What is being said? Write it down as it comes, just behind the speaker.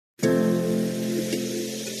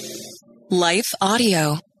Life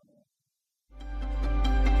Audio.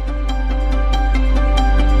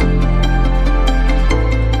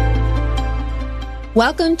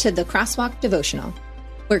 Welcome to the Crosswalk Devotional.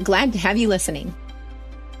 We're glad to have you listening.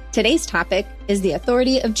 Today's topic is the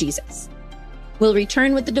authority of Jesus. We'll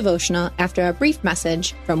return with the devotional after a brief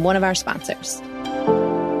message from one of our sponsors.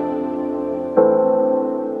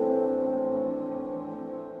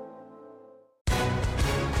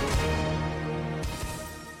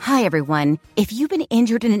 Hi, everyone. If you've been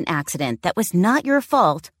injured in an accident that was not your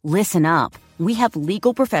fault, listen up. We have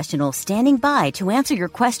legal professionals standing by to answer your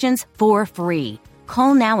questions for free.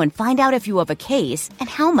 Call now and find out if you have a case and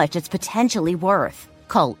how much it's potentially worth.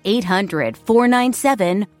 Call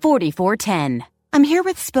 800-497-4410. I'm here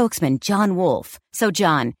with spokesman John Wolf. So,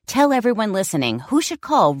 John, tell everyone listening who should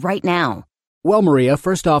call right now. Well, Maria,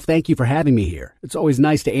 first off, thank you for having me here. It's always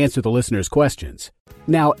nice to answer the listeners' questions.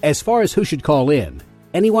 Now, as far as who should call in,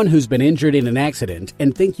 anyone who's been injured in an accident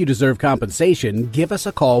and think you deserve compensation, give us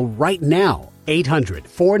a call right now.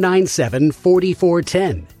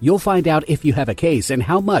 800-497-4410. You'll find out if you have a case and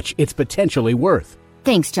how much it's potentially worth.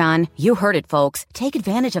 Thanks, John. You heard it, folks. Take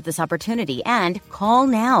advantage of this opportunity and call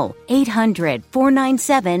now.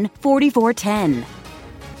 800-497-4410.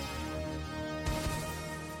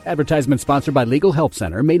 Advertisement sponsored by Legal Help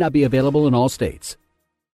Center. May not be available in all states.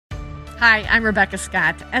 Hi, I'm Rebecca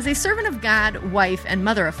Scott. As a servant of God, wife, and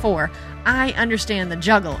mother of four, I understand the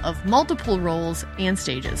juggle of multiple roles and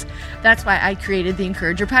stages. That's why I created the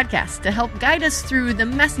Encourager podcast to help guide us through the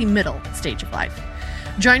messy middle stage of life.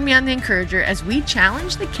 Join me on the Encourager as we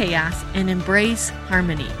challenge the chaos and embrace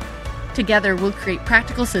harmony. Together, we'll create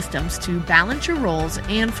practical systems to balance your roles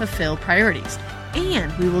and fulfill priorities.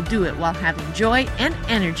 And we will do it while having joy and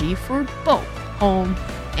energy for both home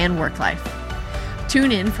and work life.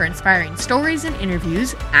 Tune in for inspiring stories and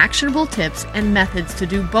interviews, actionable tips, and methods to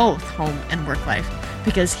do both home and work life.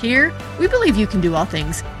 Because here, we believe you can do all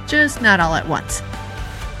things, just not all at once.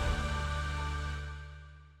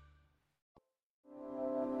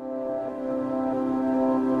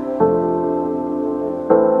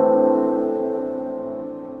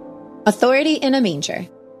 Authority in a Manger,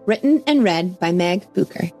 written and read by Meg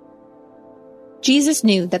Bucher. Jesus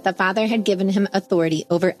knew that the Father had given him authority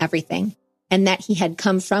over everything, and that he had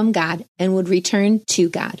come from God and would return to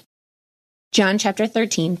God. John chapter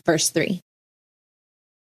 13, verse 3.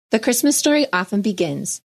 The Christmas story often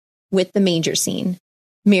begins with the manger scene,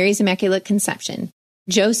 Mary's Immaculate Conception,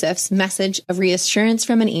 Joseph's message of reassurance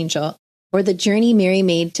from an angel, or the journey Mary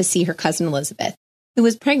made to see her cousin Elizabeth, who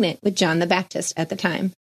was pregnant with John the Baptist at the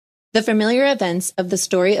time. The familiar events of the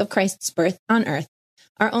story of Christ's birth on earth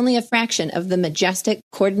are only a fraction of the majestic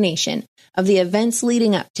coordination of the events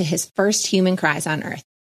leading up to his first human cries on earth.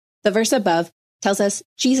 The verse above tells us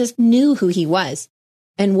Jesus knew who he was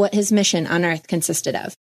and what his mission on earth consisted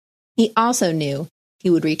of. He also knew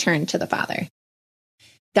he would return to the Father.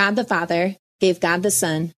 God the Father gave God the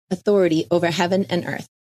Son authority over heaven and earth.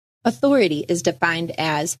 Authority is defined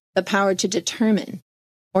as the power to determine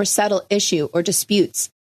or settle issue or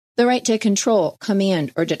disputes, the right to control,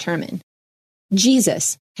 command, or determine.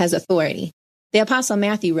 Jesus has authority. The Apostle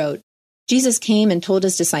Matthew wrote, Jesus came and told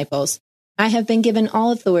his disciples, I have been given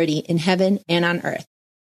all authority in heaven and on earth.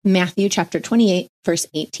 Matthew chapter 28, verse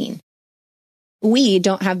 18. We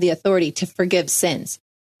don't have the authority to forgive sins,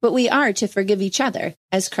 but we are to forgive each other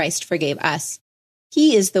as Christ forgave us.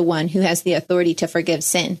 He is the one who has the authority to forgive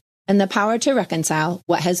sin and the power to reconcile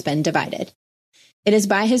what has been divided. It is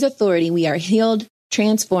by his authority we are healed,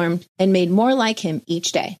 transformed, and made more like him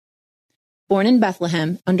each day. Born in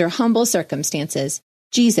Bethlehem under humble circumstances,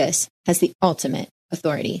 Jesus has the ultimate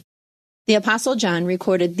authority. The Apostle John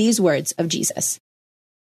recorded these words of Jesus.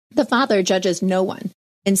 The Father judges no one.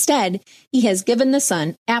 Instead, he has given the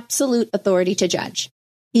Son absolute authority to judge.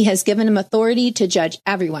 He has given him authority to judge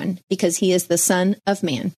everyone because he is the Son of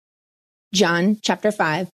Man. John chapter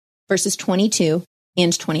 5, verses 22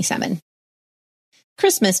 and 27.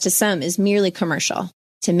 Christmas to some is merely commercial.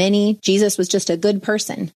 To many, Jesus was just a good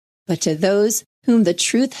person. But to those whom the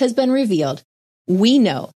truth has been revealed, we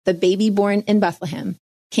know the baby born in Bethlehem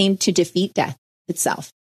came to defeat death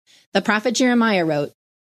itself. The prophet Jeremiah wrote,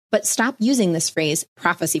 but stop using this phrase,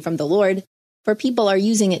 prophecy from the Lord, for people are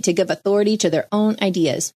using it to give authority to their own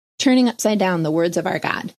ideas, turning upside down the words of our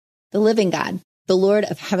God, the living God, the Lord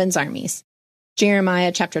of heaven's armies.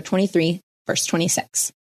 Jeremiah chapter 23, verse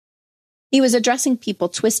 26. He was addressing people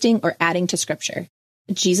twisting or adding to Scripture.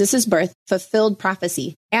 Jesus' birth fulfilled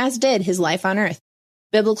prophecy, as did his life on earth.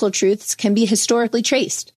 Biblical truths can be historically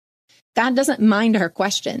traced. God doesn't mind our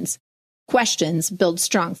questions. Questions build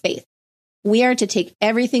strong faith. We are to take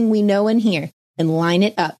everything we know and hear and line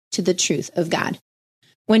it up to the truth of God.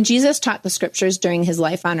 When Jesus taught the scriptures during his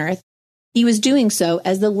life on earth, he was doing so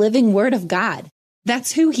as the living word of God.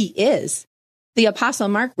 That's who he is. The Apostle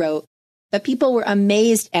Mark wrote, "The people were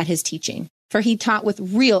amazed at his teaching, for he taught with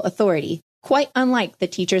real authority, quite unlike the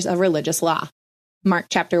teachers of religious law." Mark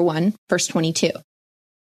chapter 1, verse 22.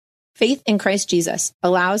 Faith in Christ Jesus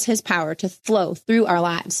allows his power to flow through our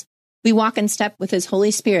lives. We walk in step with his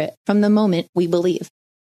Holy Spirit from the moment we believe.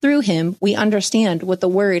 Through him, we understand what the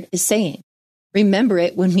word is saying, remember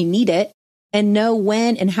it when we need it, and know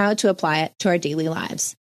when and how to apply it to our daily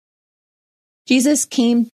lives. Jesus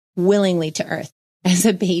came willingly to earth as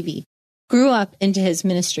a baby, grew up into his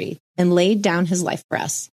ministry, and laid down his life for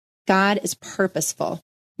us. God is purposeful.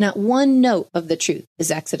 Not one note of the truth is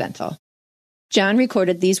accidental. John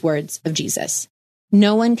recorded these words of Jesus.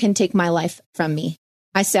 "No one can take my life from me.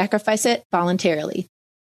 I sacrifice it voluntarily.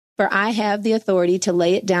 For I have the authority to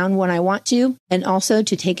lay it down when I want to, and also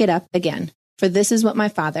to take it up again. For this is what my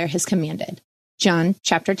Father has commanded." John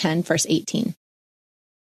chapter 10, verse 18.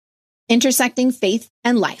 Intersecting faith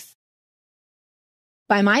and life.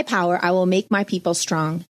 "By my power I will make my people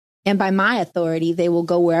strong, and by my authority they will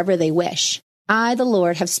go wherever they wish. I, the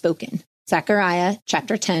Lord, have spoken." Zechariah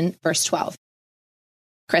chapter 10, verse 12.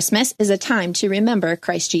 Christmas is a time to remember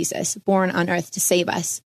Christ Jesus, born on earth to save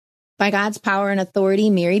us. By God's power and authority,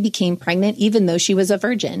 Mary became pregnant even though she was a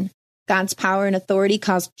virgin. God's power and authority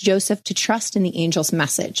caused Joseph to trust in the angel's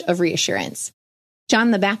message of reassurance.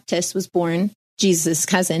 John the Baptist was born, Jesus'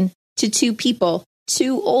 cousin, to two people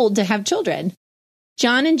too old to have children.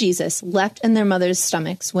 John and Jesus leapt in their mother's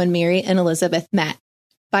stomachs when Mary and Elizabeth met.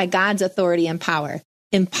 By God's authority and power,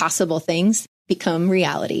 impossible things become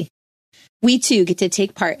reality. We too get to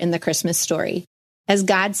take part in the Christmas story. As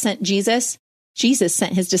God sent Jesus, Jesus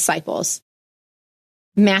sent his disciples.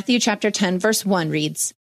 Matthew chapter 10, verse 1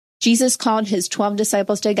 reads, "Jesus called his 12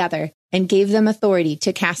 disciples together and gave them authority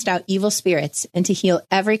to cast out evil spirits and to heal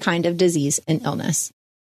every kind of disease and illness."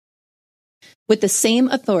 With the same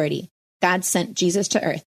authority God sent Jesus to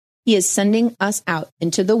earth, he is sending us out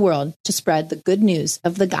into the world to spread the good news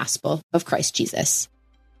of the gospel of Christ Jesus.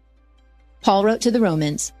 Paul wrote to the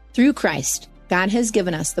Romans, "Through Christ, God has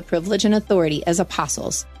given us the privilege and authority as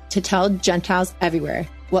apostles to tell Gentiles everywhere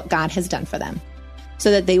what God has done for them,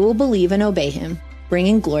 so that they will believe and obey him,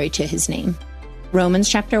 bringing glory to his name." Romans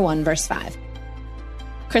chapter 1, verse 5.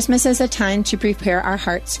 Christmas is a time to prepare our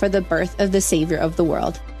hearts for the birth of the Savior of the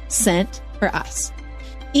world, sent for us.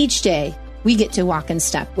 Each day, we get to walk in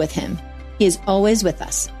step with him. He is always with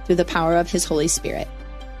us through the power of his Holy Spirit.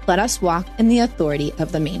 Let us walk in the authority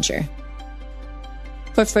of the manger.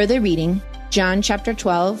 For further reading, John chapter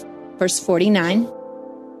 12, verse 49,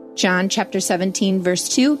 John chapter 17, verse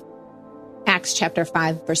 2, Acts chapter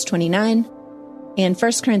 5, verse 29, and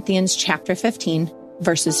 1 Corinthians chapter 15,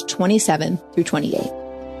 verses 27 through 28.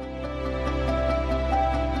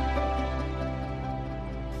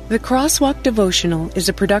 The Crosswalk Devotional is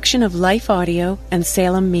a production of Life Audio and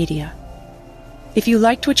Salem Media. If you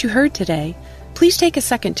liked what you heard today, please take a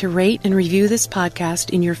second to rate and review this podcast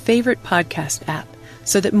in your favorite podcast app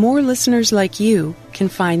so that more listeners like you can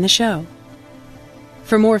find the show.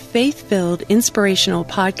 For more faith-filled, inspirational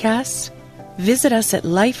podcasts, visit us at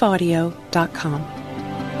lifeaudio.com.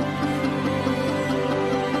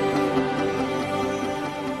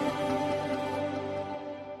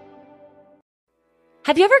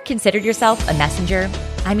 Have you ever considered yourself a messenger?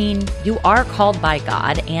 I mean, you are called by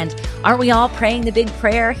God, and aren't we all praying the big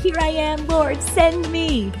prayer, "Here I am, Lord, send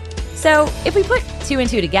me"? So if we put two and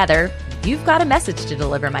two together, you've got a message to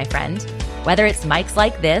deliver, my friend. Whether it's mics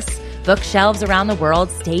like this, bookshelves around the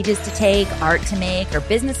world, stages to take, art to make, or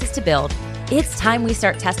businesses to build, it's time we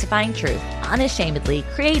start testifying truth unashamedly,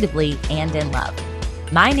 creatively, and in love.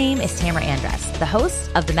 My name is Tamara Andress, the host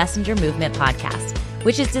of the Messenger Movement podcast,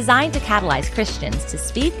 which is designed to catalyze Christians to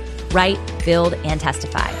speak, write, build, and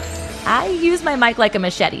testify. I use my mic like a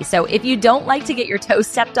machete, so if you don't like to get your toes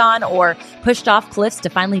stepped on or pushed off cliffs to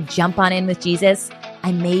finally jump on in with Jesus,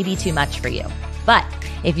 I may be too much for you. But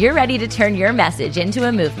if you're ready to turn your message into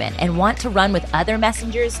a movement and want to run with other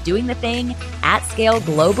messengers doing the thing at scale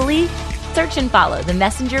globally, search and follow the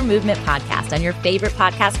Messenger Movement podcast on your favorite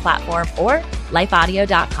podcast platform or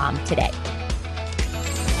lifeaudio.com today.